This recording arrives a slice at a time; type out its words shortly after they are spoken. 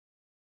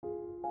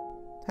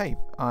Hey,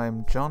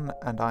 I'm John,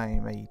 and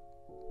I'm a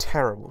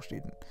terrible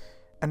student.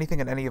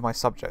 Anything in any of my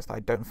subjects that I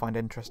don't find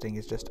interesting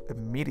is just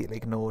immediately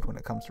ignored when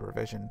it comes to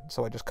revision,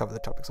 so I just cover the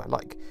topics I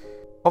like.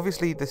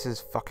 Obviously, this is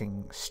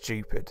fucking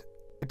stupid.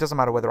 It doesn't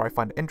matter whether I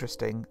find it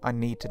interesting, I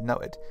need to know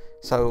it.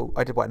 So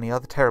I did what any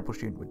other terrible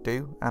student would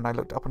do, and I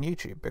looked it up on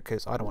YouTube,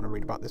 because I don't want to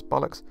read about this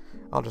bollocks.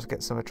 I'll just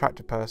get some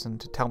attractive person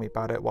to tell me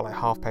about it while I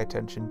half pay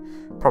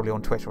attention, probably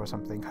on Twitter or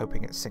something,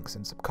 hoping it sinks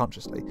in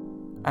subconsciously.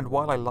 And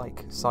while I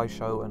like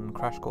SciShow and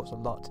Crash Course a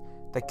lot,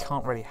 they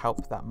can't really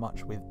help that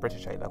much with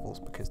British A-levels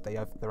because they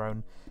have their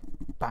own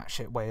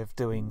batshit way of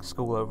doing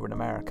school over in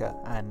America,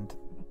 and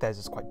theirs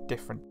is quite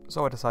different.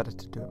 So I decided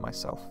to do it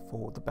myself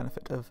for the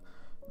benefit of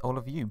all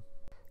of you.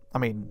 I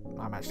mean,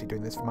 I'm actually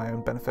doing this for my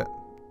own benefit.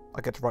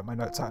 I get to write my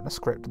notes out in a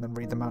script and then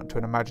read them out to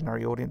an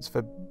imaginary audience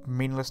for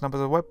meaningless numbers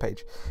of a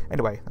webpage.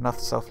 Anyway, enough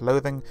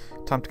self-loathing,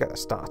 time to get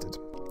this started.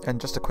 And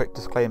just a quick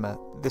disclaimer,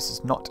 this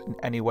is not in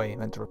any way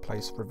meant to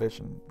replace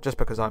revision. Just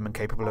because I'm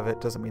incapable of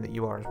it doesn't mean that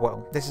you are as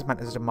well. This is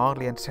meant as a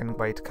mildly entertaining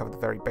way to cover the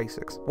very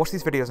basics. Watch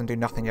these videos and do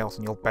nothing else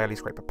and you'll barely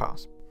scrape a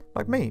pass.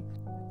 Like me.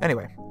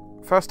 Anyway,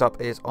 first up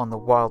is On the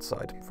Wild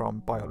Side from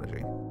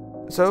Biology.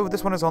 So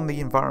this one is on the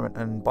environment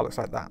and bollocks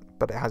like that,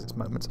 but it has its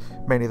moments,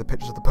 mainly the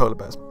pictures of the polar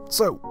bears.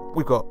 So,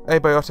 we've got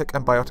abiotic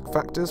and biotic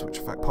factors, which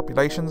affect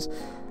populations,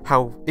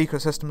 how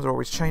ecosystems are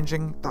always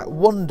changing, that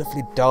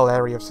wonderfully dull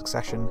area of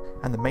succession,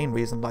 and the main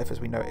reason life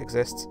as we know it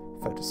exists,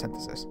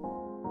 photosynthesis.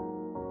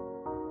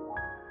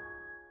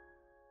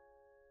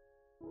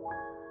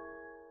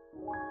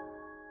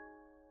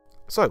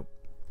 So,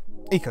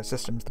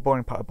 ecosystems, the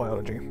boring part of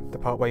biology, the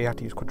part where you have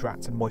to use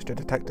quadrats and moisture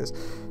detectors.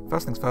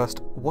 First things first,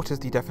 what is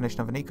the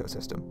definition of an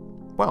ecosystem?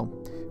 Well,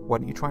 why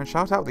don't you try and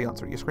shout out the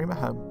answer at your screen at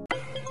home?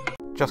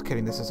 Just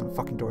kidding, this isn't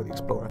fucking Dora the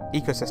Explorer.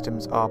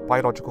 Ecosystems are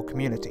biological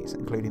communities,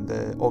 including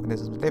the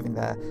organisms living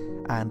there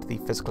and the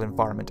physical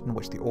environment in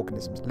which the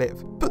organisms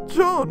live. But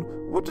John,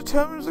 what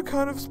determines the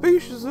kind of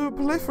species that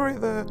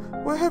proliferate there?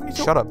 Why haven't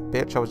you Shut up,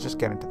 bitch, I was just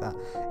getting to that.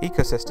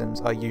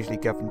 Ecosystems are usually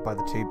governed by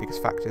the two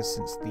biggest factors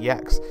since the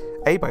X,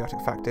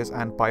 abiotic factors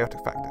and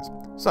biotic factors.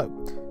 So,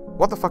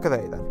 what the fuck are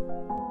they then?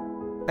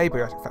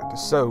 Abiotic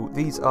factors. So,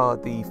 these are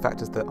the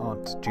factors that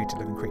aren't due to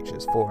living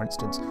creatures. For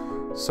instance,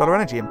 solar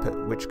energy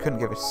input, which couldn't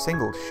give a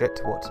single shit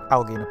what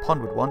algae in a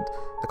pond would want,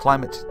 the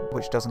climate,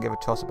 which doesn't give a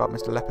toss about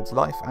Mr. Leopard's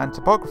life, and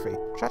topography,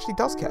 which actually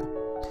does care.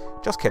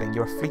 Just kidding,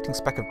 you're a fleeting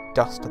speck of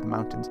dust to the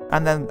mountains.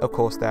 And then, of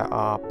course, there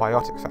are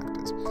biotic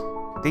factors.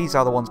 These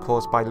are the ones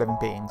caused by living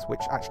beings,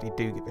 which actually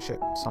do give a shit,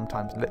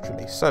 sometimes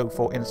literally. So,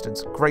 for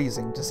instance,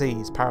 grazing,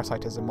 disease,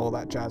 parasitism, all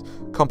that jazz,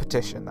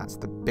 competition, that's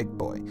the big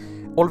boy.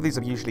 All of these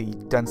are usually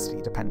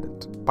density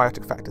dependent.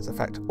 Biotic factors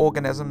affect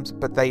organisms,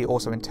 but they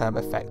also in turn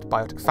affect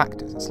biotic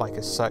factors. It's like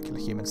a circular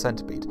human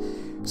centipede.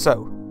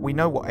 So, we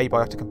know what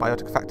abiotic and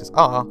biotic factors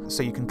are,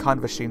 so you can kind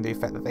of assume the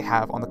effect that they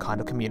have on the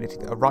kind of community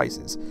that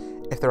arises.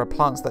 If there are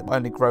plants that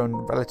only grow in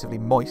relatively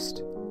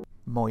moist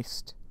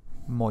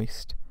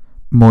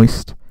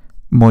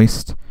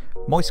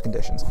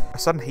conditions, a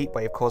sudden heat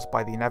wave caused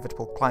by the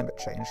inevitable climate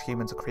change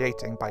humans are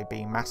creating by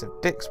being massive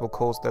dicks will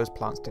cause those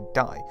plants to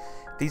die.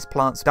 These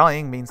plants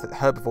dying means that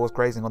herbivores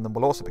grazing on them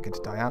will also begin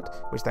to die out,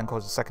 which then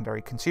causes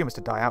secondary consumers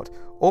to die out,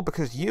 all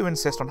because you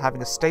insist on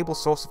having a stable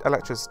source of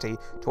electricity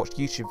to watch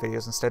YouTube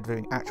videos instead of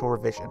doing actual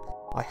revision.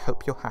 I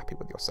hope you're happy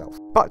with yourself.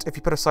 But if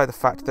you put aside the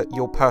fact that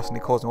you're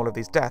personally causing all of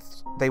these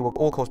deaths, they were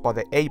all caused by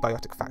the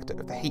abiotic factor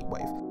of the heat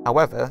wave.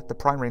 However, the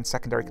primary and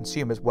secondary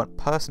consumers weren't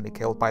personally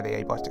killed by the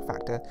abiotic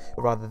factor,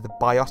 but rather the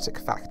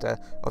biotic factor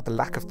of the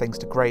lack of things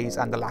to graze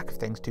and the lack of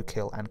things to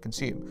kill and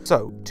consume.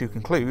 So, to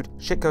conclude,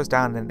 shit goes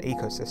down in an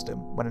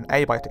ecosystem when an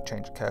abiotic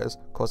change occurs,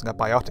 causing a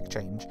biotic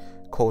change,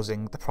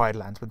 causing the Pride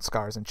Lands when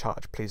Scar is in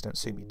charge. Please don't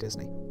sue me,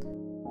 Disney.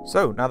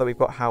 So, now that we've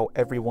got how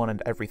everyone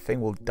and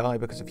everything will die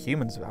because of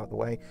humans out of the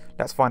way,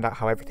 let's find out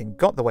how everything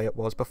got the way it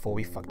was before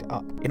we fucked it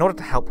up. In order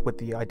to help with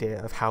the idea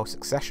of how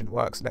succession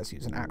works, let's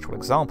use an actual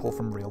example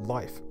from real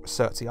life,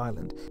 Surtsey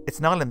Island. It's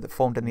an island that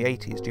formed in the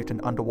 80s due to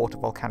an underwater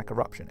volcanic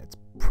eruption. It's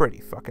pretty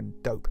fucking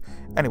dope.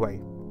 Anyway,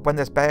 when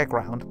there's bare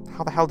ground,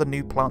 how the hell do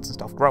new plants and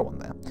stuff grow on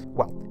there?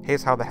 Well,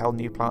 here's how the hell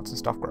new plants and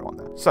stuff grow on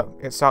there. So,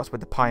 it starts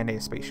with the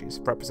pioneer species,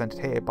 represented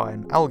here by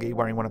an algae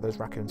wearing one of those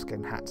raccoon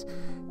skin hats.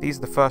 These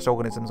are the first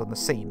organisms on the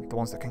scene, the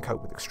ones that can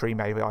cope with extreme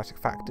abiotic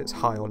factors,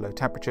 high or low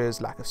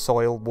temperatures, lack of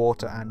soil,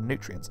 water, and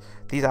nutrients.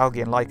 These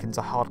algae and lichens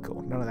are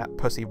hardcore, none of that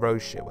pussy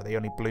rose shit where they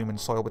only bloom in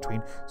soil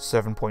between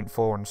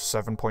 7.4 and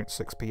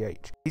 7.6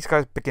 pH. These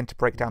guys begin to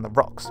break down the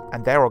rocks,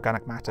 and their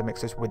organic matter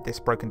mixes with this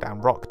broken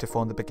down rock to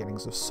form the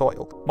beginnings of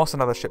soil. Moss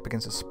and other shit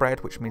begins to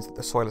spread, which means that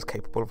the soil is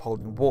capable of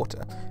holding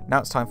water. Now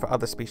it's time for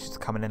other species to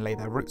come in and lay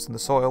their roots in the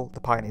soil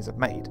the pioneers have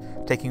made,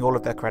 taking all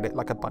of their credit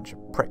like a bunch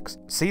of pricks.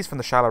 Seeds from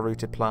the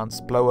shallow-rooted plants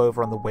blow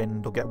over on the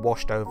wind or get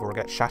washed over or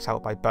get shat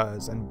out by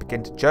birds and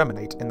begin to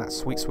germinate in that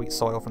sweet, sweet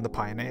soil from the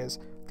pioneers.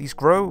 These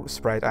grow,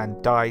 spread,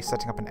 and die,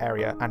 setting up an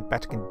area and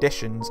better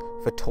conditions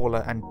for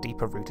taller and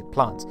deeper rooted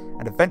plants,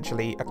 and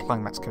eventually a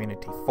climax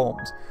community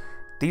forms.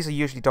 These are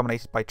usually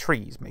dominated by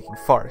trees, making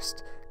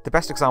forests. The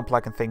best example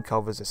I can think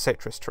of is a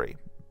citrus tree.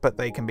 but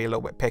they can be a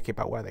little bit picky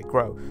about where they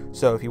grow.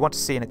 So if you want to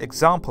see an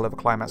example of a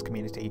climax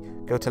community,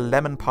 go to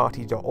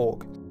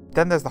lemonparty.org.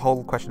 Then there's the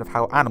whole question of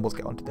how animals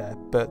get onto there,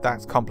 but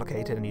that's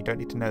complicated and you don't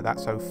need to know that,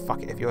 so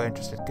fuck it, if you're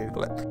interested,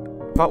 Google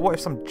it. But what if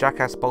some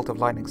jackass bolt of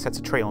lightning sets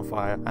a tree on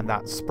fire and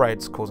that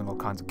spreads, causing all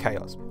kinds of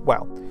chaos?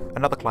 Well,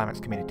 another climax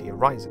community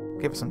arises.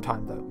 Give it some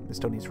time though, it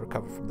still needs to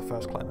recover from the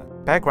first climax.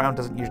 Bare ground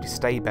doesn't usually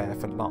stay bare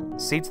for long.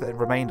 Seeds that had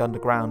remained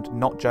underground,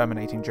 not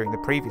germinating during the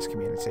previous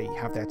community,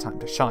 have their time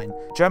to shine,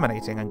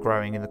 germinating and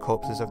growing in the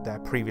corpses of their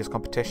previous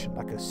competition,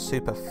 like a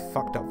super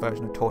fucked up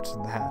version of tortoise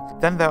in the hare.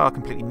 Then there are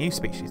completely new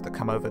species that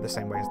come over the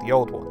same way as the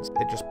old ones.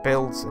 It just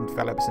builds and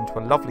develops into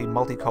a lovely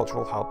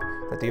multicultural hub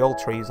that the old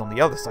trees on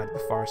the other side of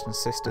the forest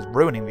insist is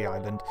ruining the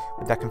island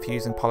with their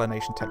confusing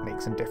pollination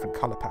techniques and different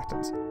colour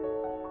patterns.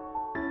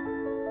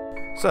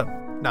 So,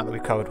 now that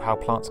we've covered how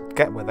plants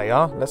get where they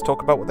are, let's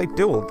talk about what they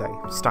do all day,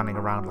 standing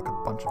around like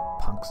a bunch of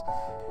punks.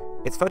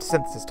 It's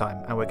photosynthesis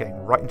time, and we're getting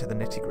right into the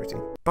nitty-gritty.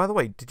 By the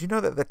way, did you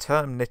know that the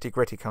term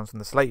nitty-gritty comes from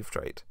the slave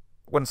trade?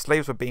 When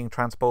slaves were being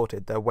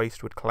transported, their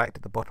waste would collect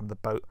at the bottom of the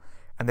boat,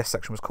 and this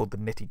section was called the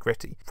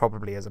nitty-gritty,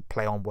 probably as a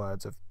play on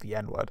words of the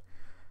N-word.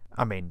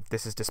 I mean,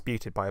 this is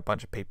disputed by a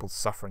bunch of people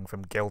suffering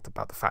from guilt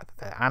about the fact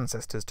that their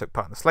ancestors took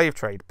part in the slave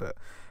trade, but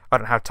I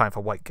don't have time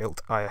for white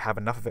guilt. I have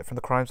enough of it from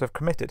the crimes I've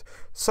committed.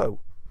 So,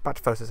 back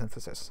to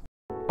photosynthesis.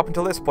 Up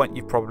until this point,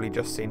 you've probably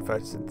just seen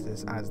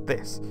photosynthesis as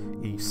this.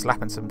 You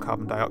slap in some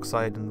carbon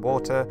dioxide and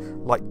water,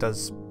 light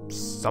does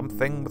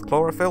something with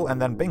chlorophyll,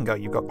 and then bingo,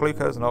 you've got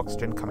glucose and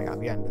oxygen coming out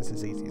the end. It's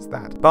as easy as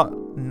that. But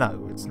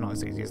no, it's not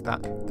as easy as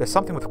that. There's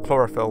something with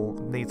chlorophyll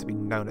needs to be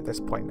known at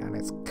this point, and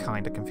it's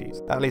kinda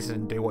confused. At least it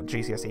didn't do what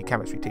GCSE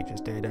chemistry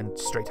teachers did and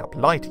straight up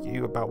lie to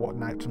you about what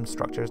an atom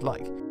structure is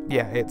like.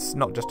 Yeah, it's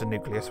not just a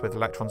nucleus with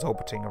electrons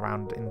orbiting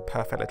around in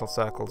perfect little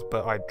circles,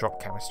 but I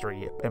dropped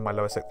chemistry in my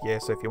lower 6th year,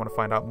 so if you want to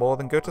find out more,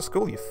 then go to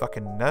school, you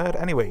fucking nerd.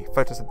 Anyway,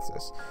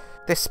 photosynthesis.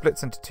 This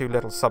splits into two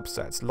little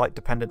subsets,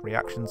 light-dependent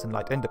reactions and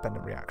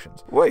light-independent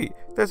reactions. Wait,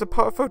 there's a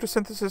part of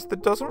photosynthesis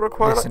that doesn't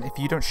require— Listen, if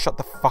you don't shut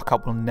the fuck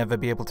up, we'll never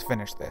be able to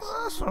finish this.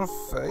 That's not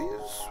fair. You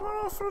just went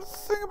off for a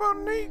thing about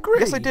nitty-gritty.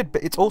 Yes, I did,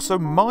 but it's also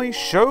my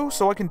show,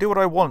 so I can do what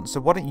I want,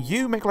 so why don't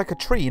you make like a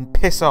tree and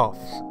piss off?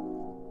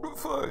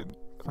 Fine.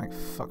 Thank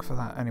fuck for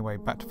that. Anyway,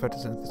 back to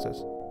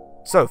photosynthesis.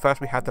 So, first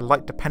we had the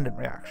light-dependent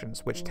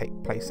reactions, which take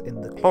place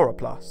in the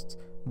chloroplasts,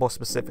 more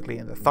specifically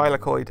in the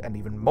thylakoid, and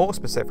even more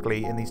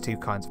specifically in these two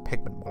kinds of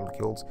pigment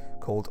molecules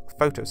called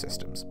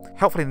photosystems,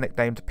 helpfully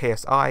nicknamed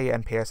PSI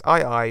and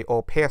PSII,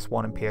 or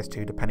PS1 and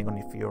PS2 depending on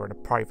if you're in a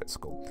private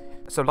school.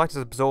 So light is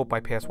absorbed by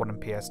PS1 and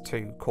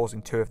PS2,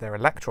 causing two of their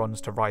electrons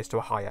to rise to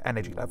a higher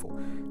energy level.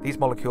 These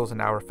molecules are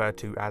now referred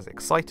to as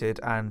excited,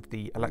 and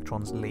the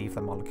electrons leave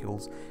the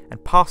molecules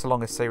and pass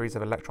along a series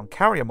of electron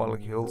carrier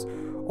molecules,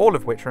 all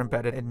of which are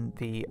embedded in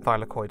the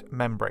thylakoid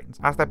membranes.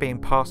 As they're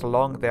being passed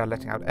along, they are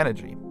letting out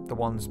energy. The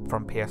ones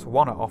from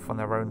PS1 are off on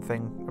their own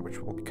thing, which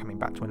we'll be coming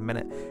back to in a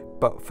minute,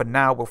 but for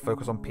now we'll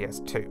focus on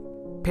PS2.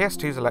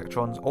 PS2's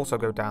electrons also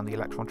go down the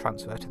electron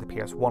transfer to the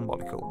PS1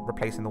 molecule,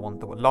 replacing the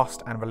ones that were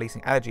lost and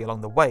releasing energy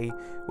along the way,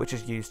 which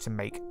is used to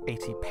make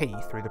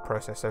ATP through the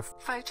process of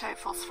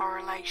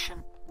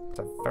photophosphorylation. It's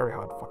a very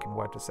hard fucking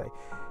word to say.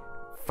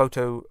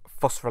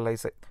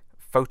 Photophosphorylation.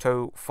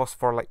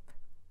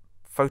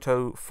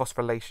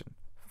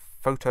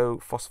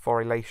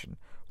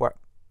 Where...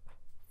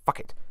 Fuck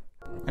it.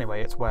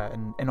 Anyway, it's where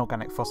an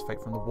inorganic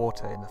phosphate from the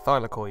water in the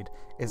thylakoid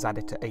is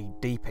added to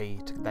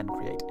ADP to then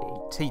create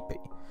ATP.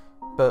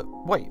 But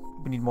wait,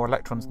 we need more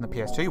electrons in the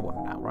PS2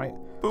 one now, right?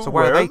 But so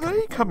where are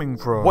they coming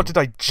from? What did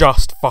I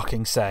just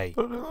fucking say?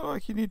 But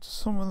like you need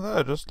someone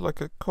there, just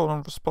like a call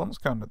and response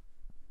kind of...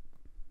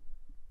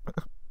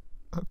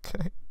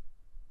 Okay.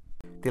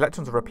 The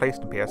electrons are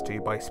replaced in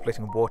PS2 by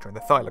splitting water in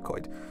the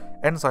thylakoid.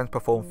 Enzymes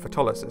perform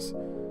photolysis.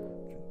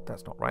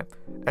 That's not right.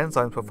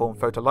 Enzymes perform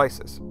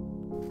photolysis.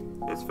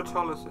 It's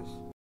photolysis.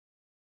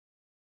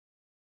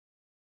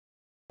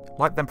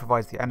 Light then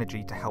provides the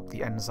energy to help the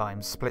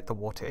enzymes split the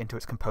water into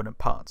its component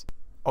parts.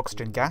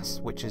 Oxygen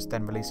gas, which is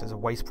then released as a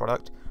waste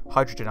product,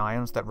 hydrogen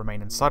ions that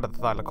remain inside of the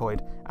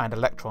thylakoid, and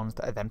electrons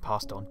that are then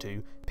passed on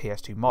to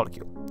PS2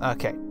 molecule.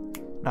 Okay,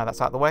 now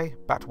that's out of the way,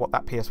 back to what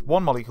that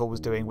PS1 molecule was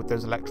doing with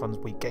those electrons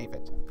we gave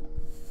it.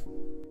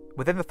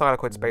 Within the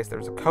thylakoid space there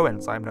is a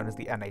coenzyme known as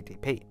the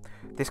NADP.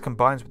 This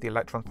combines with the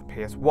electrons from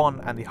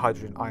PS1 and the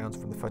hydrogen ions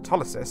from the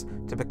photolysis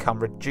to become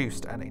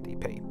reduced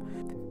NADP.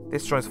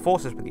 This joins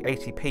forces with the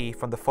ATP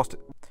from the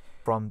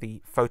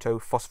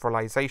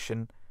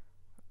photophosphorylation,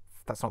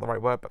 that's not the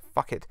right word, but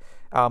fuck it,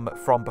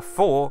 from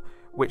before,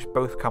 which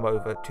both come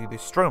over to the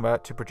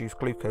stroma to produce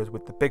glucose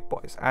with the big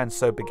boys, and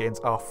so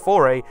begins our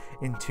foray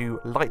into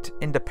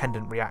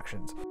light-independent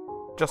reactions.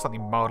 Just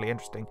something mildly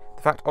interesting,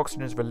 the fact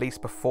oxygen is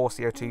released before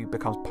CO2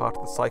 becomes part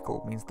of the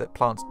cycle means that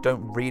plants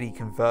don't really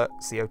convert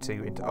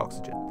CO2 into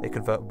oxygen. They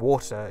convert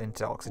water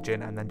into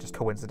oxygen and then just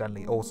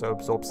coincidentally also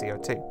absorb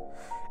CO2.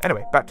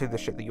 Anyway, back to the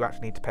shit that you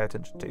actually need to pay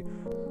attention to.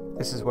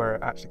 This is where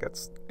it actually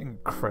gets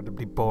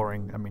incredibly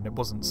boring. I mean, it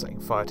wasn't setting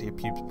fire to your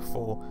pubes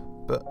before,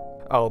 but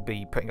I'll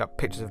be putting up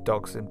pictures of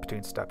dogs in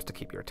between steps to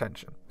keep your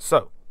attention.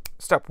 So,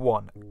 Step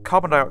 1.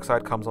 Carbon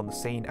dioxide comes on the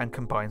scene and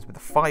combines with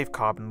the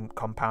 5-carbon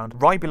compound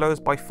ribulose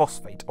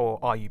biphosphate, or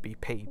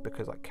RUBP,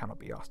 because I cannot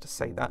be asked to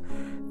say that.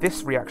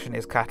 This reaction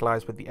is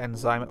catalyzed with the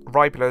enzyme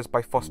ribulose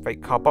biphosphate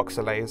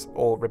carboxylase,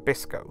 or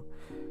Ribisco.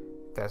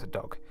 There's a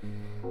dog.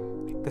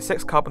 The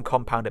 6-carbon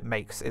compound it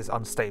makes is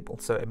unstable,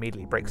 so it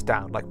immediately breaks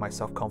down, like my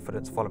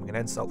self-confidence following an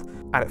insult,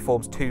 and it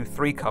forms 2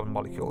 3-carbon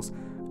molecules,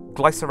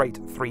 glycerate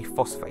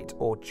 3-phosphate,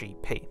 or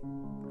GP.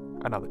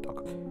 Another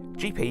dog.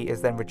 GP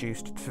is then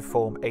reduced to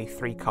form a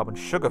 3-carbon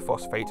sugar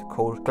phosphate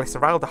called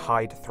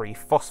glyceraldehyde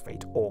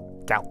 3-phosphate, or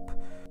GALP.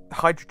 The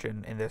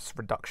hydrogen in this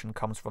reduction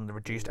comes from the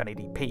reduced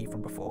NADP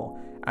from before,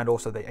 and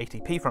also the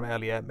ATP from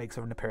earlier makes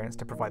an appearance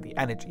to provide the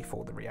energy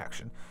for the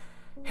reaction.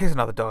 Here's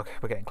another dog,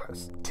 we're getting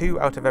close. 2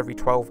 out of every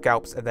 12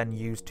 GALPs are then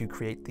used to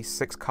create the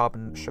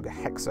 6-carbon sugar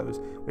hexose,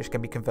 which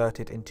can be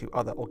converted into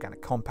other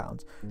organic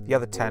compounds. The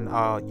other 10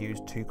 are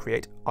used to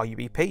create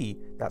RUBP.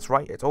 That's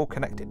right, it's all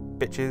connected,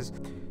 bitches.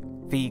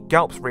 The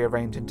GALPs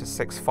rearrange into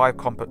 6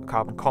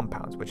 5-carbon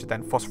compounds, which are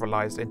then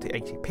phosphorylized into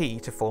ATP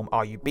to form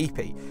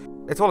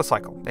RUBP. It's all a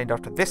cycle, named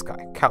after this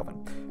guy,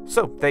 Calvin.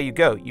 So, there you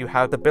go, you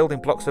have the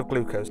building blocks of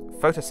glucose.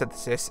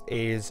 Photosynthesis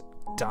is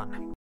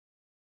done.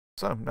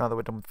 So, now that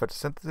we're done with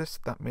photosynthesis,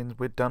 that means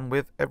we're done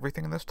with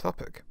everything in this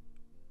topic.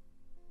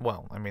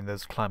 Well, I mean,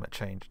 there's climate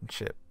change and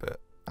shit,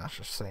 but that's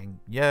just saying,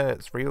 yeah,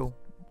 it's real,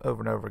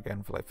 over and over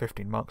again for like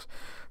 15 marks.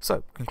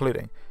 So,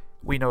 concluding,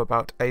 we know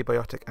about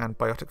abiotic and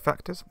biotic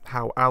factors,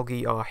 how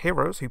algae are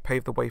heroes who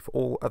pave the way for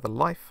all other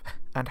life,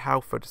 and how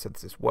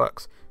photosynthesis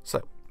works.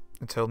 So,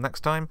 until next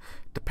time,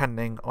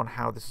 depending on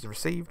how this is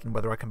received and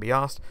whether I can be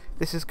asked,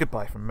 this is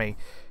goodbye from me.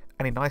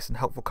 Any nice and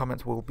helpful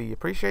comments will be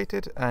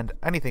appreciated, and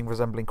anything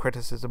resembling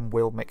criticism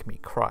will make me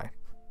cry.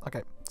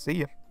 Okay, see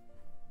ya.